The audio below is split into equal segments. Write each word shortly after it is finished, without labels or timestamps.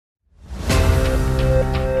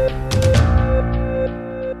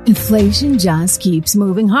Inflation just keeps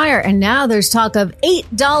moving higher, and now there's talk of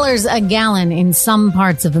 $8 a gallon in some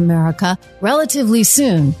parts of America relatively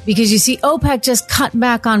soon, because you see OPEC just cut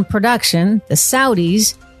back on production. The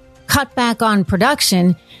Saudis cut back on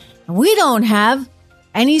production. We don't have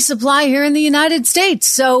any supply here in the United States.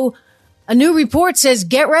 So a new report says,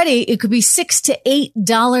 get ready. It could be $6 to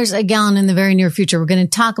 $8 a gallon in the very near future. We're going to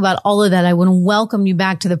talk about all of that. I want to welcome you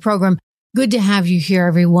back to the program. Good to have you here,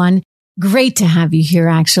 everyone. Great to have you here,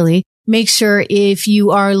 actually. Make sure if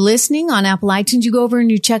you are listening on Apple iTunes, you go over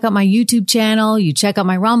and you check out my YouTube channel, you check out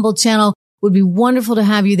my Rumble channel. Would be wonderful to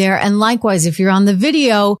have you there. And likewise, if you're on the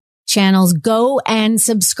video channels, go and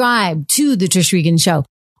subscribe to The Trish Regan Show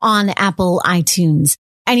on Apple iTunes.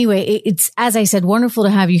 Anyway, it's, as I said, wonderful to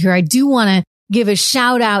have you here. I do want to give a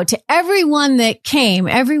shout out to everyone that came,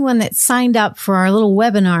 everyone that signed up for our little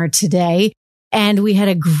webinar today. And we had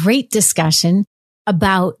a great discussion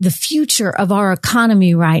about the future of our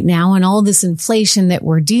economy right now and all this inflation that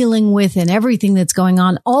we're dealing with and everything that's going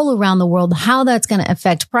on all around the world, how that's going to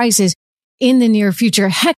affect prices in the near future.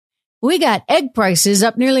 Heck, we got egg prices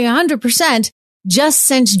up nearly 100% just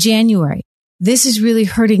since January. This is really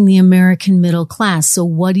hurting the American middle class. So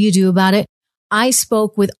what do you do about it? I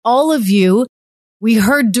spoke with all of you. We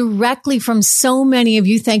heard directly from so many of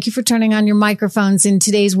you. Thank you for turning on your microphones in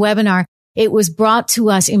today's webinar. It was brought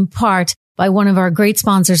to us in part by one of our great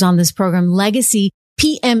sponsors on this program,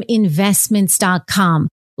 LegacyPMInvestments.com.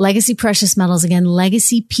 Legacy Precious Metals, again,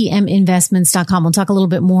 LegacyPMInvestments.com. We'll talk a little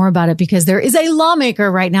bit more about it because there is a lawmaker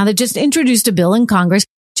right now that just introduced a bill in Congress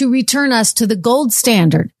to return us to the gold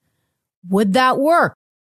standard. Would that work?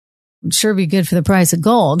 Would sure be good for the price of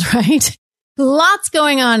gold, right? Lots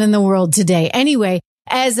going on in the world today. Anyway,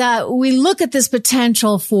 as we look at this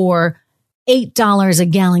potential for $8 a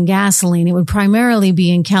gallon gasoline, it would primarily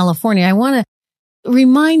be in California. I want to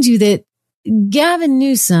remind you that Gavin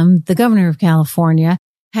Newsom, the governor of California,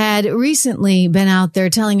 had recently been out there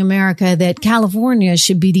telling America that California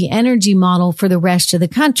should be the energy model for the rest of the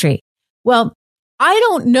country. Well, I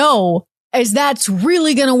don't know as that's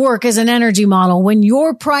really going to work as an energy model when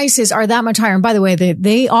your prices are that much higher. And by the way,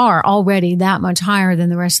 they are already that much higher than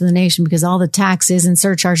the rest of the nation because all the taxes and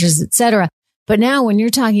surcharges, et cetera. But now when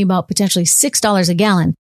you're talking about potentially $6 a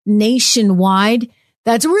gallon nationwide,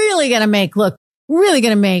 that's really going to make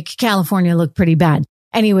California look pretty bad.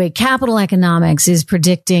 Anyway, Capital Economics is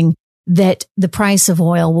predicting that the price of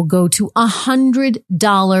oil will go to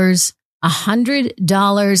 $100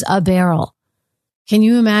 a barrel. Can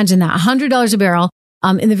you imagine that? $100 a barrel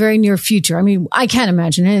in the very near future. I mean, I can't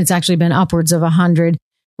imagine it. It's actually been upwards of 100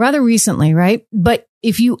 rather recently, right? But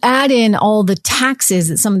if you add in all the taxes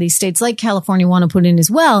that some of these states like California want to put in as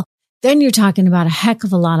well, then you're talking about a heck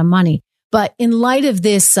of a lot of money. But in light of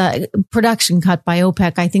this production cut by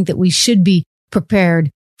OPEC, I think that we should be prepared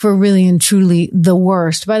for really and truly the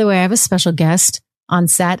worst. By the way, I have a special guest on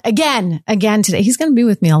set again today. He's going to be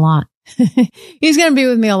with me a lot. He's going to be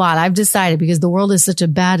with me a lot. I've decided because the world is such a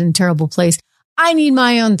bad and terrible place. I need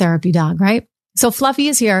my own therapy dog, right? So Fluffy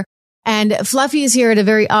is here. And Fluffy is here at a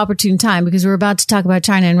very opportune time because we're about to talk about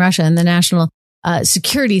China and Russia and the national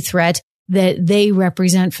security threat that they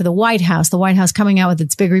represent for the White House. The White House coming out with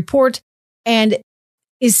its big report and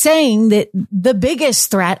is saying that the biggest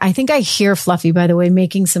threat, I think I hear Fluffy, by the way,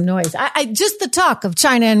 making some noise. I just the talk of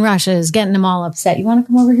China and Russia is getting them all upset. You want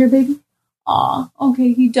to come over here, baby? Aw,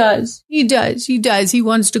 okay, he does. He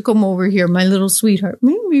wants to come over here, my little sweetheart.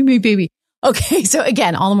 Me, baby. Okay, so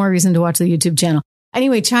again, all the more reason to watch the YouTube channel.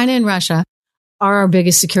 Anyway, China and Russia are our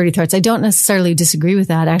biggest security threats. I don't necessarily disagree with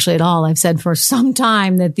that actually at all. I've said for some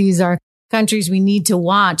time that these are countries we need to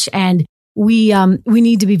watch and we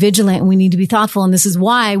need to be vigilant and we need to be thoughtful. And this is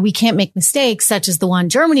why we can't make mistakes such as the one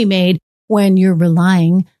Germany made when you're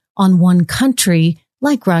relying on one country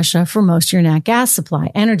like Russia for most of your nat gas supply,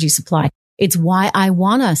 energy supply. It's why I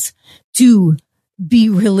want us to be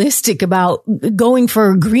realistic about going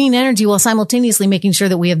for green energy while simultaneously making sure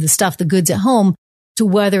that we have the stuff, the goods at home to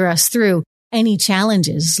weather us through any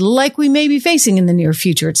challenges like we may be facing in the near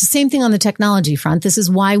future. It's the same thing on the technology front. This is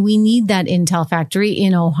why we need that Intel factory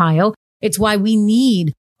in Ohio. It's why we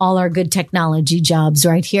need all our good technology jobs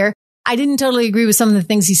right here. I didn't totally agree with some of the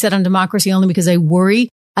things he said on democracy only because I worry.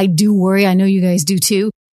 I do worry. I know you guys do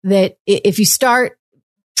too, that if you start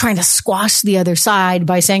trying to squash the other side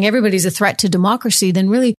by saying everybody's a threat to democracy, then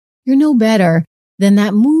really you're no better than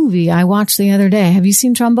that movie I watched the other day. Have you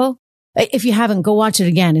seen Trumbo? If you haven't, go watch it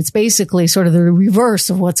again. It's basically sort of the reverse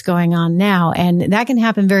of what's going on now. And that can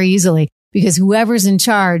happen very easily because whoever's in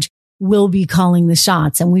charge will be calling the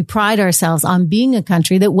shots. And we pride ourselves on being a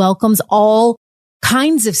country that welcomes all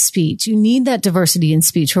kinds of speech. You need that diversity in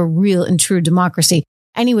speech for real and true democracy.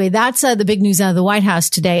 Anyway, that's the big news out of the White House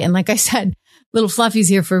today. And like I said, little Fluffy's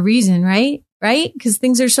here for a reason, right? Right? Because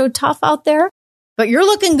things are so tough out there. But you're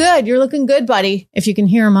looking good. You're looking good, buddy. If you can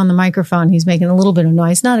hear him on the microphone, he's making a little bit of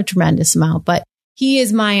noise, not a tremendous amount, but he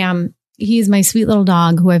is my sweet little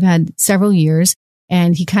dog who I've had several years,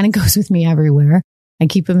 and he kind of goes with me everywhere. I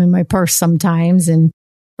keep him in my purse sometimes and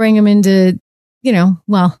bring him into,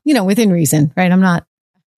 within reason, right?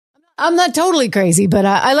 I'm not totally crazy, but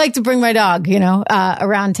I like to bring my dog,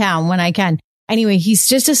 around town when I can. Anyway, he's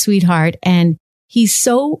just a sweetheart and he's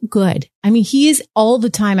so good. I mean, he is all the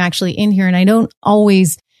time actually in here, and I don't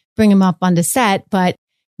always bring him up onto set, but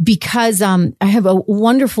because I have a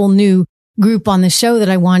wonderful new group on the show that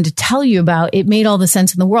I wanted to tell you about, it made all the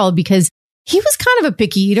sense in the world because he was kind of a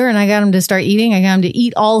picky eater and I got him to start eating. I got him to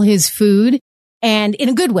eat all his food, and in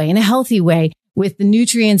a good way, in a healthy way, with the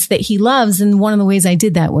nutrients that he loves. And one of the ways I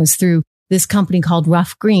did that was through this company called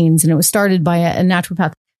Rough Greens. And it was started by a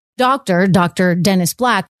naturopath doctor, Dr. Dennis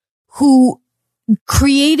Black, who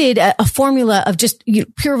created a formula of just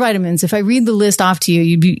pure vitamins. If I read the list off to you,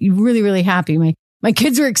 you'd be really, really happy. My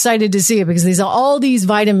kids were excited to see it because there's all these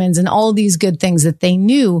vitamins and all these good things that they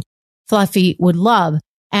knew Fluffy would love.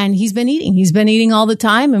 And he's been eating all the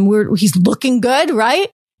time, and he's looking good, right?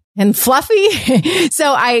 And fluffy.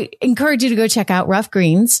 So I encourage you to go check out Rough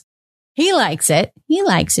Greens. He likes it. He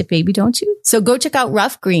likes it, baby, don't you? So go check out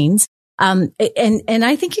Rough Greens. And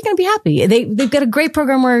I think you're going to be happy. They've got a great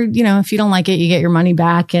program where, if you don't like it, you get your money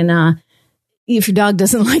back. And, if your dog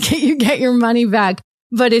doesn't like it, you get your money back,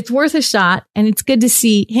 but it's worth a shot. And it's good to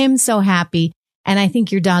see him so happy. And I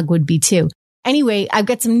think your dog would be too. Anyway, I've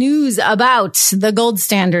got some news about the gold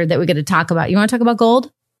standard that we're going to talk about. You want to talk about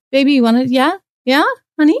gold? Baby, you want to? Yeah,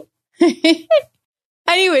 honey.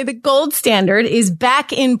 Anyway, the gold standard is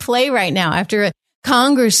back in play right now after a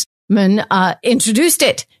congressman introduced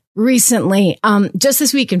it recently. Just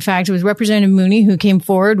this week, in fact, it was Representative Mooney who came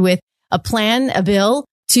forward with a bill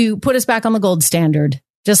to put us back on the gold standard,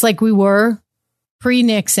 just like we were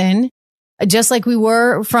pre-Nixon, just like we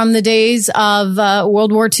were from the days of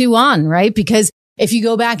World War II on, right? Because if you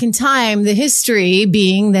go back in time, the history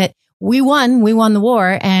being that we won the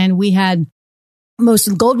war, and we had most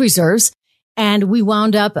of the gold reserves, and we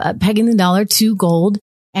wound up pegging the dollar to gold.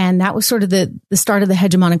 And that was sort of the start of the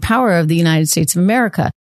hegemonic power of the United States of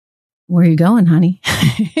America. Where are you going, honey?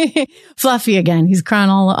 Fluffy again. He's crying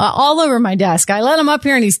all over my desk. I let him up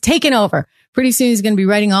here and he's taken over. Pretty soon he's going to be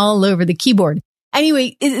writing all over the keyboard.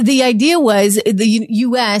 Anyway, the idea was the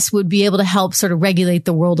U.S. would be able to help sort of regulate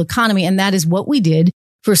the world economy. And that is what we did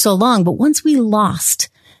for so long. But once we lost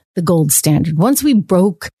the gold standard, once we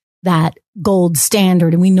broke that gold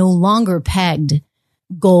standard and we no longer pegged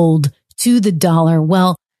gold to the dollar,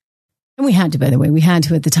 well, and we had to, by the way,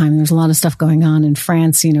 at the time. There was a lot of stuff going on in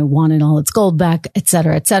France, wanted all its gold back, et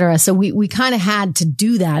cetera, et cetera. So we kind of had to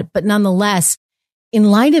do that. But nonetheless,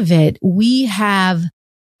 in light of it, we have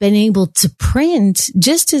been able to print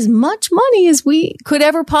just as much money as we could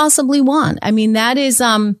ever possibly want. I mean, that is,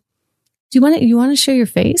 do you want to show your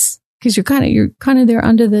face? Cause you're kind of there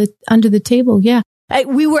under the table. Yeah.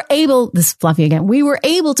 We were able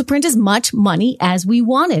to print as much money as we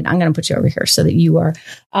wanted. I'm going to put you over here so that you are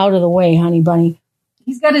out of the way, honey bunny.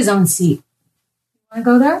 He's got his own seat. Want to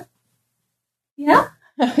go there? Yeah.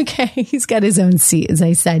 Okay. He's got his own seat. As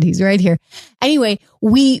I said, he's right here. Anyway,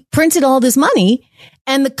 we printed all this money,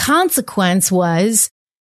 and the consequence was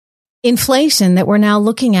inflation that we're now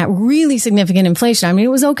looking at, really significant inflation. I mean, it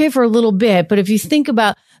was okay for a little bit, but if you think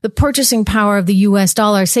about the purchasing power of the US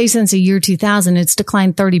dollar, say since the year 2000, it's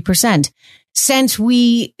declined 30%. Since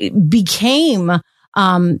we became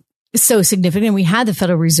so significant, we had the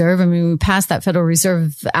Federal Reserve. I mean, we passed that Federal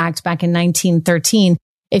Reserve Act back in 1913.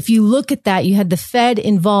 If you look at that, you had the Fed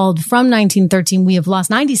involved from 1913. We have lost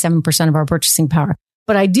 97% of our purchasing power.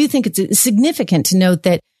 But I do think it's significant to note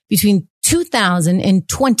that between 2000 and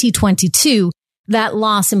 2022, that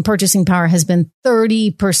loss in purchasing power has been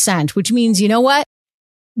 30%, which means, you know what?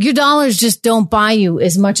 Your dollars just don't buy you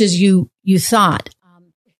as much as you thought.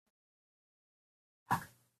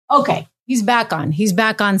 Okay. He's back on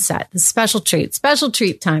set. The special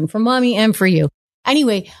treat time for mommy and for you.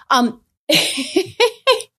 Anyway,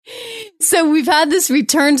 so we've had this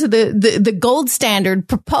return to the gold standard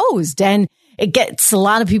proposed, and it gets a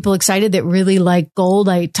lot of people excited that really like gold.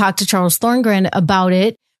 I talked to Charles Thorngren about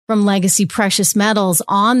it from Legacy Precious Metals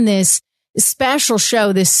on this special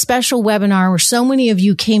show, this special webinar where so many of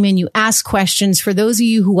you came in, you asked questions. For those of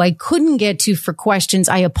you who I couldn't get to for questions,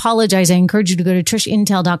 I apologize. I encourage you to go to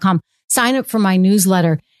trishintel.com, sign up for my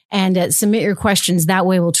newsletter, and submit your questions. That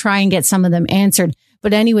way we'll try and get some of them answered.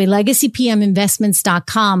 But anyway,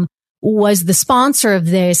 legacypminvestments.com was the sponsor of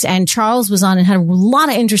this, and Charles was on and had a lot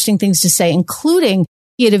of interesting things to say, including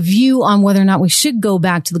he had a view on whether or not we should go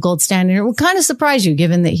back to the gold standard. It would kind of surprise you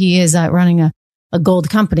given that he is running a gold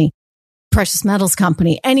company, precious metals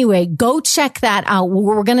company. Anyway, go check that out.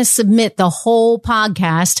 We're going to submit the whole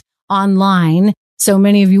podcast online. So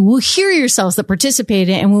many of you will hear yourselves that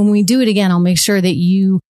participated. And when we do it again, I'll make sure that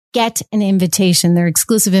you get an invitation. They're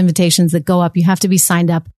exclusive invitations that go up. You have to be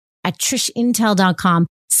signed up at trishintel.com.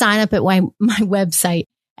 Sign up at my website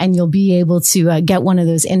and you'll be able to get one of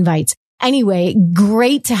those invites. Anyway,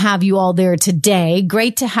 great to have you all there today.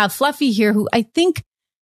 Great to have Fluffy here, who I think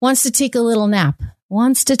wants to take a little nap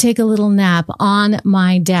on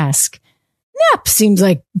my desk. Nap seems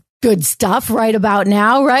like good stuff right about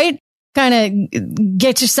now, right? Kind of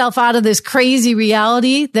get yourself out of this crazy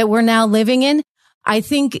reality that we're now living in. I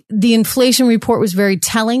think the inflation report was very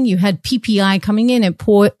telling. You had PPI coming in at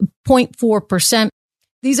 0.4%.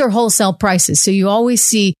 These are wholesale prices. So you always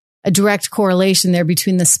see a direct correlation there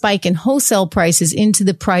between the spike in wholesale prices into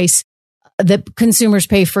the price that consumers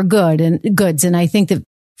pay for goods. And I think that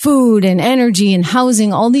food and energy and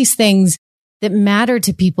housing, all these things that matter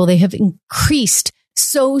to people, they have increased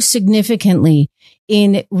so significantly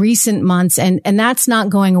in recent months. And that's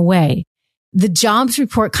not going away. The jobs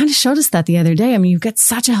report kind of showed us that the other day. I mean, you've got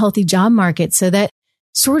such a healthy job market. So that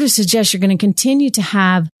sort of suggests you're going to continue to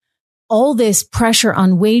have all this pressure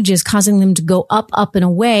on wages causing them to go up, and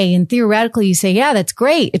away. And theoretically, you say, yeah, that's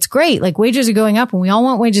great. It's great. Like wages are going up and we all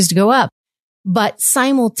want wages to go up. But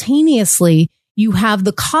simultaneously, you have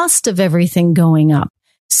the cost of everything going up.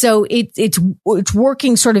 So it's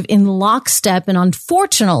working sort of in lockstep. And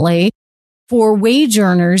unfortunately, for wage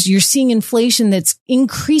earners, you're seeing inflation that's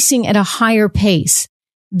increasing at a higher pace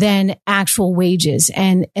than actual wages.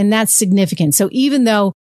 And that's significant. So even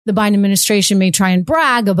though the Biden administration may try and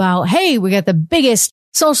brag about, hey, we got the biggest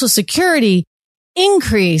Social Security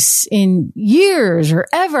increase in years or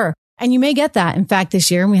ever. And you may get that, in fact, this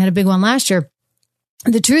year. And we had a big one last year.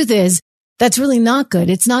 The truth is, that's really not good.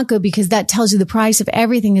 It's not good because that tells you the price of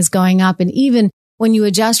everything is going up. And even when you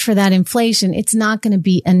adjust for that inflation, it's not going to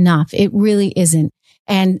be enough. It really isn't.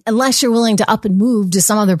 And unless you're willing to up and move to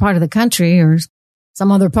some other part of the country or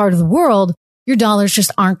some other part of the world, your dollars just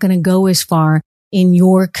aren't going to go as far in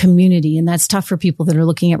your community. And that's tough for people that are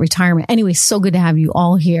looking at retirement. Anyway, so good to have you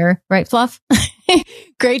all here. Right, Fluff?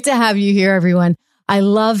 Great to have you here, everyone. I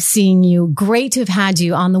love seeing you. Great to have had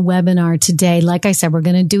you on the webinar today. Like I said, we're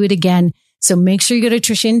going to do it again. So make sure you go to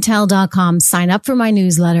trishintel.com, sign up for my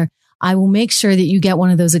newsletter. I will make sure that you get one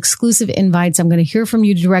of those exclusive invites. I'm going to hear from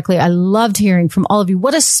you directly. I loved hearing from all of you.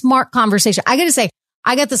 What a smart conversation. I got to say,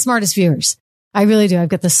 I got the smartest viewers. I really do. I've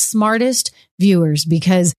got the smartest viewers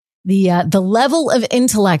because the level of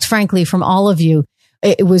intellect, frankly, from all of you,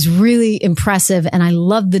 it was really impressive. And I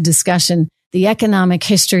loved the discussion, the economic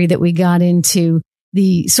history that we got into,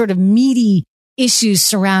 the sort of meaty issues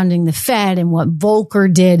surrounding the Fed and what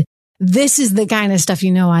Volcker did. This is the kind of stuff,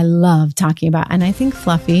 I love talking about. And I think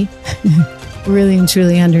Fluffy, really and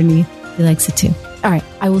truly underneath, he likes it too. All right.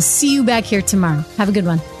 I will see you back here tomorrow. Have a good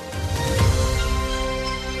one.